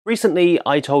Recently,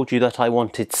 I told you that I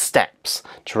wanted steps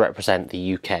to represent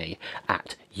the UK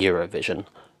at Eurovision.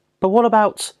 But what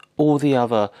about all the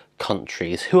other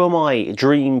countries? Who are my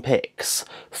dream picks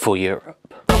for Europe?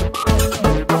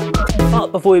 But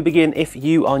before we begin, if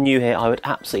you are new here, I would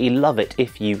absolutely love it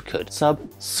if you could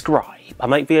subscribe. I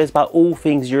make videos about all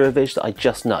things Eurovision that I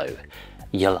just know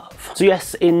you love. So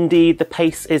yes, indeed, the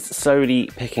pace is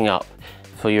slowly picking up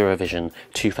for Eurovision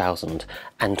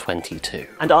 2022.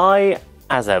 And I,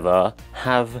 as ever,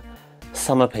 have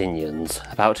some opinions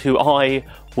about who I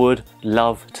would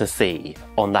love to see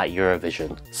on that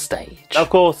Eurovision stage. Of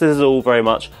course, this is all very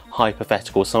much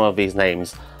hypothetical. Some of these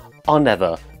names are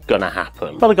never gonna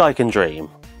happen, but a guy can dream,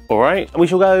 alright? And we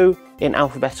shall go in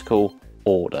alphabetical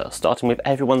order, starting with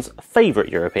everyone's favourite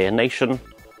European nation,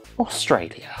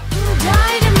 Australia.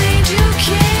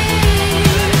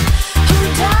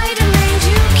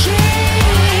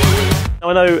 Now,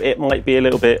 I know it might be a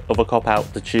little bit of a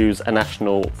cop-out to choose a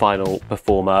national final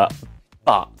performer,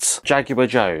 but Jaguar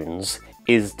Jones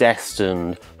is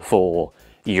destined for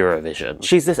Eurovision.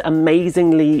 She's this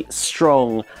amazingly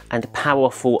strong and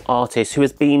powerful artist who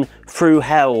has been through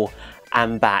hell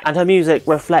and back, and her music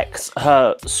reflects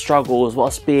her struggles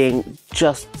whilst being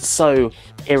just so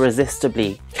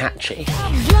irresistibly catchy.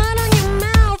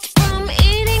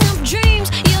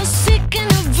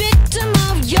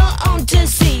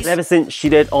 Ever since she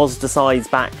did fantasise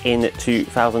back in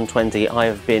 2020, I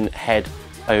have been head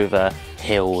over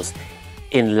heels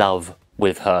in love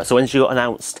with her. So when she got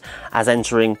announced as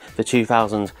entering the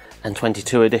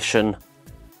 2022 edition,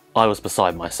 I was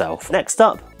beside myself. Next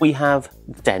up, we have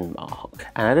Denmark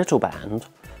and a little band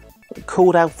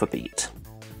called Alphabet.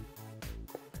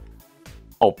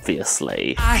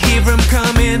 Obviously. I hear them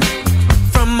coming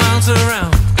from miles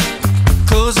around,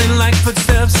 closing like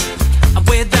footsteps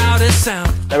without a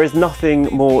sound. There is nothing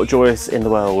more joyous in the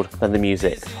world than the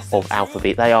music of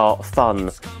Alphabet. They are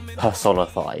fun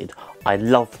personified. I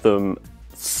love them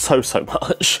so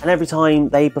much. And every time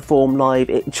they perform live,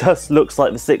 it just looks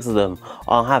like the six of them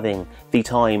are having the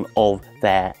time of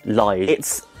their lives.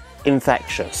 It's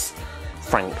infectious,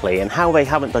 frankly, and how they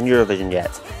haven't done Eurovision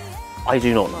yet, I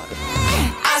do not know.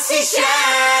 I see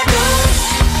shadows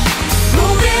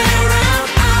moving around,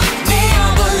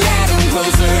 but let them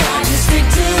closer. I just stick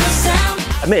to the sound.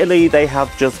 Admittedly, they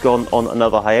have just gone on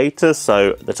another hiatus,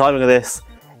 so the timing of this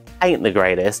ain't the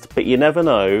greatest, but you never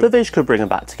know, the Vish could bring them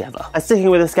back together. And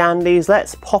sticking with the Scandies,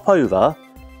 let's pop over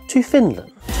to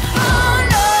Finland.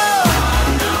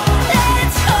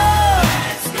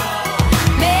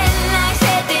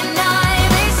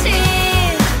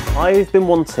 I've been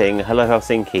wanting Hello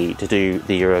Helsinki to do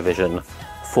the Eurovision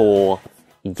for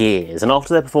years, and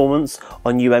after their performance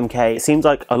on UMK, it seems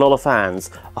like a lot of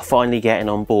fans are finally getting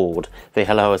on board the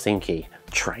Hello Helsinki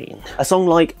train. A song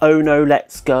like Oh No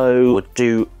Let's Go would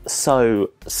do so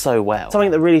well.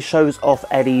 Something that really shows off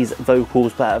Eddie's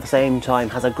vocals, but at the same time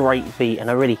has a great beat and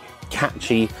a really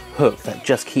catchy hook that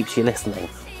just keeps you listening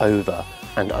over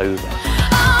and over.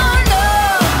 Oh no,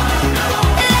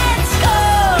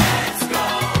 let's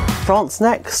go. France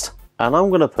next, and I'm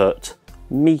gonna put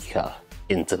Mika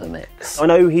into the mix. I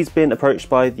know he's been approached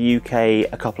by the UK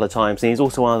a couple of times, and he's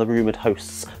also one of the rumoured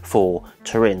hosts for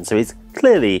Turin, so he's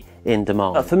clearly in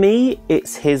demand. But for me,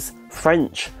 it's his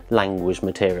French language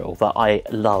material that I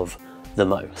love the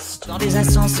most. In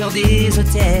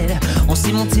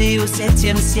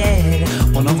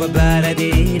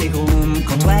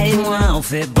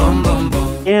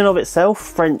and of itself,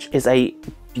 French is a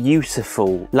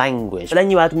beautiful language. But then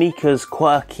you add Mika's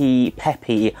quirky,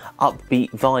 peppy,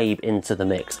 upbeat vibe into the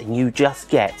mix, and you just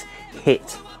get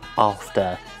hit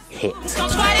after hit.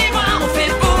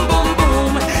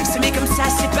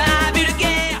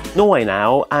 Norway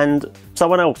now, and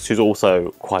someone else who's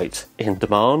also quite in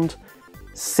demand,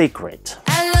 Sigrid.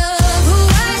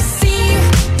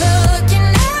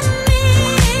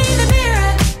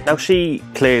 Now she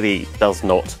clearly does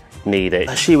not need it.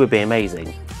 She would be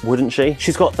amazing, wouldn't she?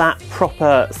 She's got that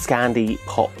proper Scandi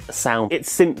pop sound. It's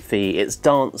synthy, it's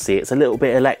dancey, it's a little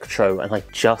bit electro, and I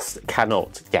just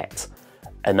cannot get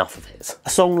enough of it. A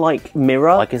song like Mirror,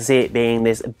 I can see it being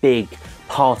this big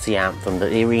party anthem that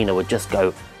the arena would just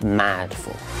go mad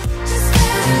for.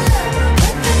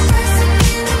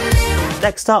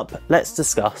 Next up, let's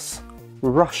discuss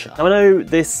Russia. Now I know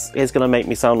this is going to make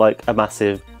me sound like a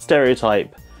massive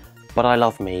stereotype, but I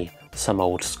love me some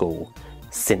old school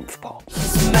synth pop.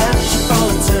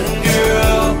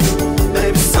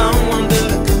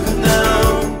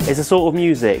 It's a sort of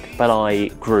music that I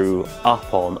grew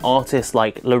up on. Artists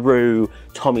like LaRue,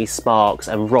 Tommy Sparks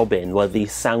and Robin were the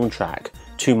soundtrack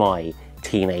to my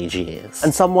teenage years.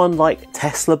 And someone like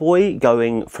Tesla Boy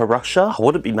going for Russia, I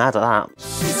wouldn't be mad at that.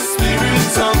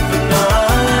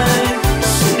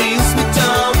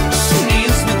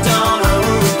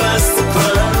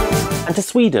 And to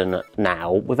Sweden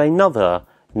now with another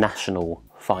national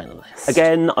finalist.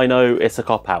 Again, I know it's a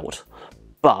cop-out,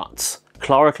 but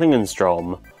Klara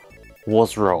Klingenstrom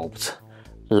was robbed.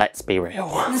 Let's be real.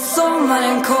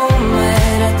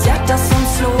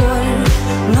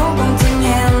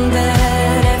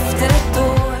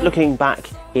 Looking back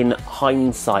in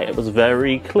hindsight, it was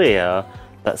very clear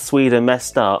that Sweden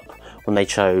messed up when they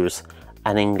chose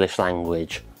an English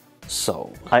language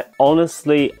song. I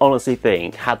honestly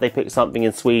think had they picked something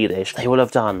in Swedish, they would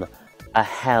have done a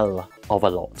hell of a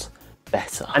lot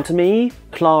better. And to me,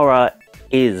 Klara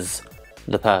is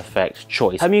the perfect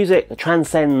choice. Her music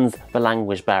transcends the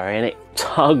language barrier and it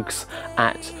tugs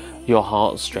at your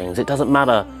heartstrings. It doesn't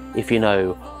matter if you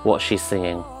know what she's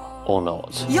singing or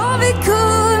not.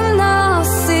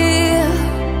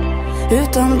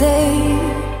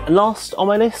 And last on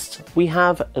my list, we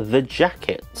have The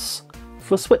Jackets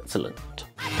for Switzerland.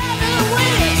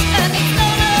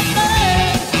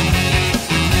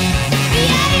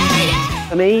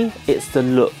 For me, it's the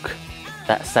look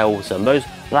that sells them. Those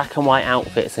black and white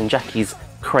outfits and Jackie's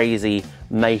crazy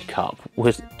makeup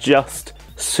would just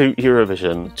suit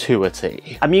Eurovision to a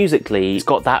T. And musically, it's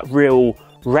got that real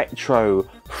retro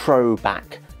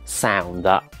throwback sound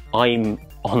that I'm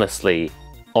honestly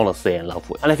in love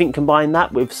with. And I think combine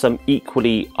that with some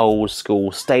equally old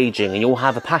school staging and you'll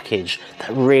have a package that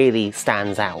really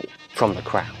stands out from the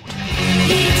crowd.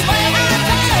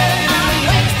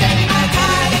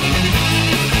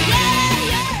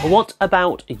 What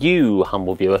about you,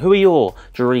 humble viewer? Who are your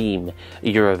dream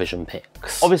Eurovision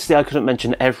picks? Obviously I couldn't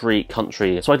mention every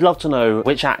country, so I'd love to know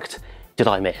which act did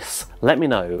I miss. Let me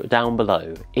know down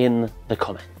below in the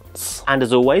comments. And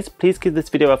as always, please give this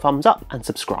video a thumbs up and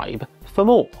subscribe for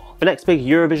more. The next big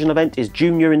Eurovision event is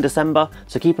Junior in December,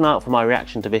 so keep an eye out for my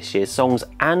reaction to this year's songs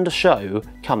and show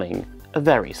coming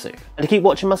very soon. And to keep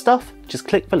watching my stuff, just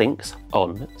click the links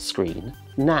on screen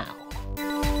now.